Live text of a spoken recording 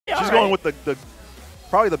She's going with the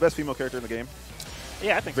probably the best female character in the game.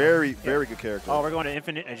 Yeah, I think very so. very good character. Oh, we're going to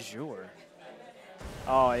Infinite Azure.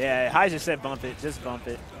 Oh yeah, Hai just said bump it. Just bump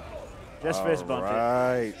it. Just fist bump it.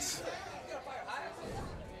 Right.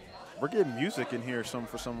 We're getting music in here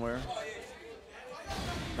for somewhere.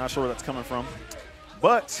 Not sure where that's coming from.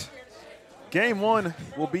 But game 1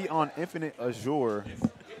 will be on Infinite Azure.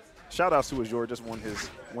 Shout outs to Azure, just won his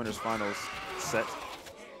winners finals set.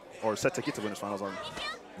 Or set to get to winners finals on.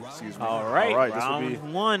 Excuse me. All right, round this will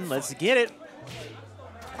be 1. Let's get it.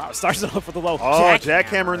 Wow, starts off with a low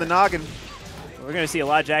jackhammer in the noggin. We're gonna see a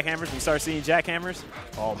lot of jackhammers. We start seeing jackhammers.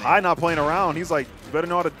 Oh, Hai not playing around. He's like, you better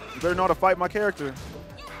know how to fight my character.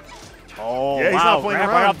 Oh, yeah, he's not playing around.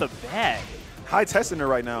 Right off the bat. Hai testing her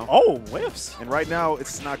right now. Oh, whiffs. And right now,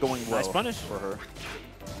 it's not going well. Nice punish for her.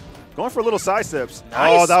 Going for little side steps.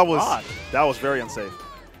 Nice oh, that was very unsafe.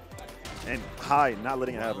 And Hai not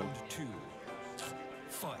letting it happen.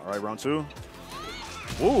 All right, round 2.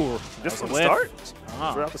 Ooh, just from the start?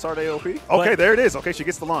 Straight off the start AOP? Okay, there it is. Okay, she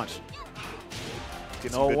gets the launch.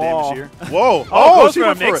 Get some good damage here. Whoa. Oh, she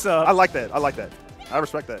went for it. I like that. I like that. I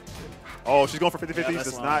respect that. Oh, she's going for 50-50s.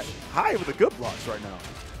 It's not Hai with the good blocks right now.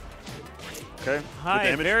 Okay.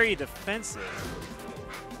 Hai, very defensive.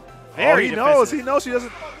 Very defensive. He knows she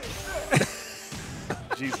doesn't.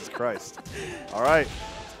 Jesus Christ. All right.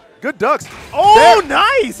 Good ducks. Oh,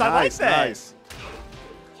 nice. I like that. Nice.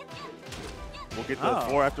 We'll get the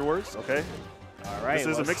 4 afterwards. Okay. All right. This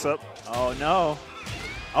is a mix-up. Oh, no.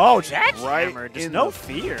 Oh, jackhammer. Right Just no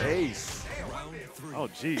fear. Face. Oh,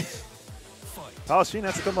 jeez. PaluShina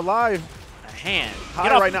has to come alive. A hand.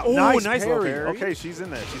 Hai right now. Ooh, nice parry. Okay, she's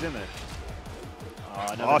in there. She's in there.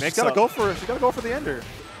 Oh, she's got to go for it. She's got to go for the ender.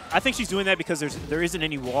 I think she's doing that because there isn't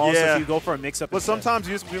any walls. Yeah. So you go for a mix-up. But sometimes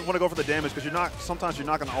you just want to go for the damage because sometimes you're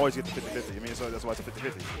not going to always get the 50-50. I mean, so that's why it's a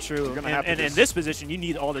 50-50. True. You're gonna have to in this position, you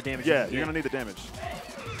need all the damage. Yeah, you're going to need the damage.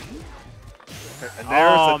 Okay, and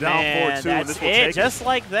there's the down 4-2. That's it. Just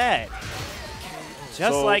like that.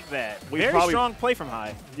 Just like that. Very strong play from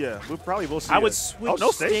Hai. Yeah, we probably will see. I would switch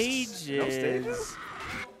stages. No stages.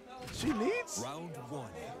 She needs. Round 1.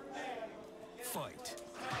 Fight.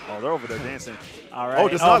 Oh, they're over there dancing. All right. Oh,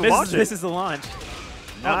 just not launch it. This is the launch.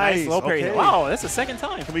 Nice. Low parry. Okay. Wow, that's the second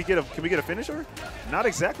time. Can we get a finisher? Not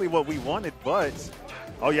exactly what we wanted, but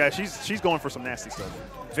yeah, she's going for some nasty stuff.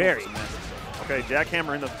 Very. Some nasty stuff. Okay,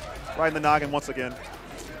 jackhammer right in the noggin once again.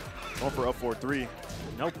 Going for up 4-3.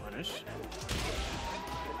 No punish.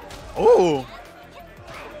 Oh,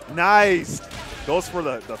 nice. Goes for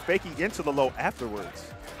the fakie into the low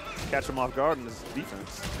afterwards. Catch him off guard in his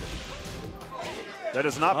defense. That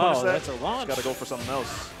does not punish that. That's a launch. Got to go for something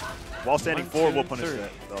else. While standing 4 will punish that,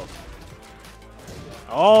 though.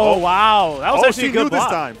 Oh, wow. That was actually a good block.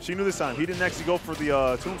 This time. She knew this time. He didn't actually go for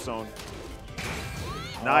the tombstone.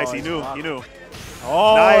 Nice. He knew. He knew.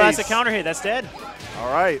 Oh, nice. That's a counter hit. That's dead.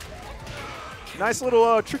 All right. Nice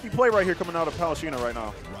little tricky play right here coming out of PaluShina right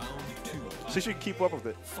now. She should keep up with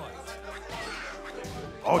it.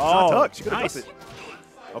 Oh, it's not tucked. She could have tucked it.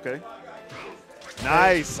 Okay.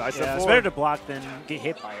 Nice. I said it's better to block than get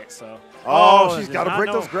hit by it. So. Oh, she's got to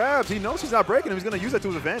break those grabs. He knows she's not breaking them. He's going to use that to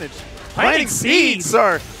his advantage. Planting seeds,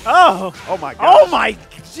 sir. Oh. Oh my God. Oh my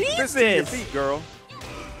Jesus. Your feet, girl.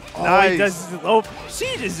 Oh, nice. He does low. She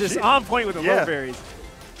is just on point with the low berries.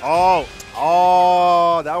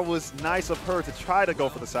 Oh, that was nice of her to try to go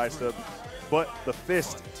for the side step, but the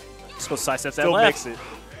fist supposed to sidestep that still left. makes it.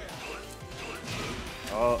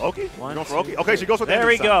 Oki? We're going for Oki? Okay, she goes for the There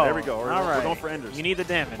enders. we go. There we go. All right. We're going for enders. You need the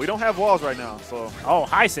damage. We don't have walls right now, so. Oh,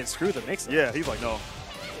 Hai said screw the mix-up. Yeah, he's like, no.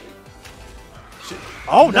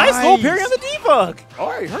 Nice low parry on the debug. All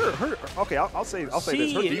right, her. Okay, I'll say this. Her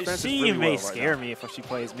defense is really may well scare right me if she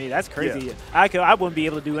plays me. That's crazy. Yeah. I wouldn't be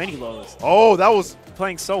able to do any lows. Oh, that was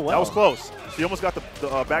playing so well. That was close. She almost got the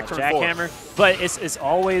back turn jackhammer, but it's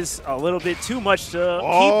always a little bit too much to keep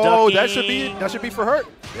ducking. Oh, that should be for her.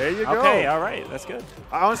 There you go. Okay, all right, that's good.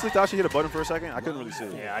 I honestly thought she hit a button for a second. I couldn't really see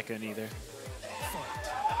it. Yeah, I couldn't either.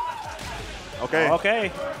 Okay.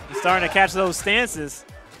 Okay, he's starting to catch those stances.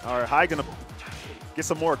 All right, Hai gonna get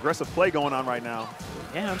some more aggressive play going on right now.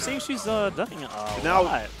 Yeah, I'm seeing she's ducking it.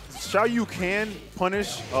 Now, Xiao Yu can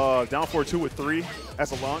punish down 4-2 with 3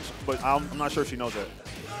 as a launch, but I'm not sure if she knows that.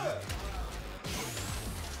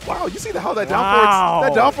 Wow, you see how that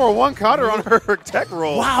down for 1 counter on her tech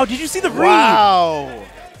roll. Wow, did you see the read? Wow.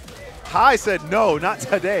 Hai said no, not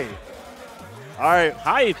today. All right.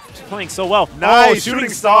 Hai playing so well. Nice. Shooting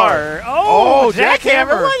star. Oh,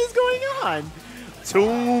 jackhammer. What is going on?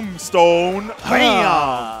 Tombstone.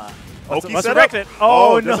 Bam. Let's erect it.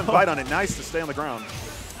 Oh, no. Doesn't bite on it. Nice to stay on the ground.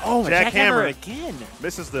 Oh, jackhammer again.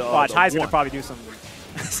 Misses the Watch, Hai's going to probably do some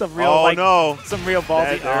some real, some real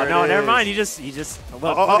ballsy. Oh no, never mind. He just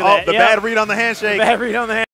look. Oh, the bad read on the handshake. Bad read on the hand.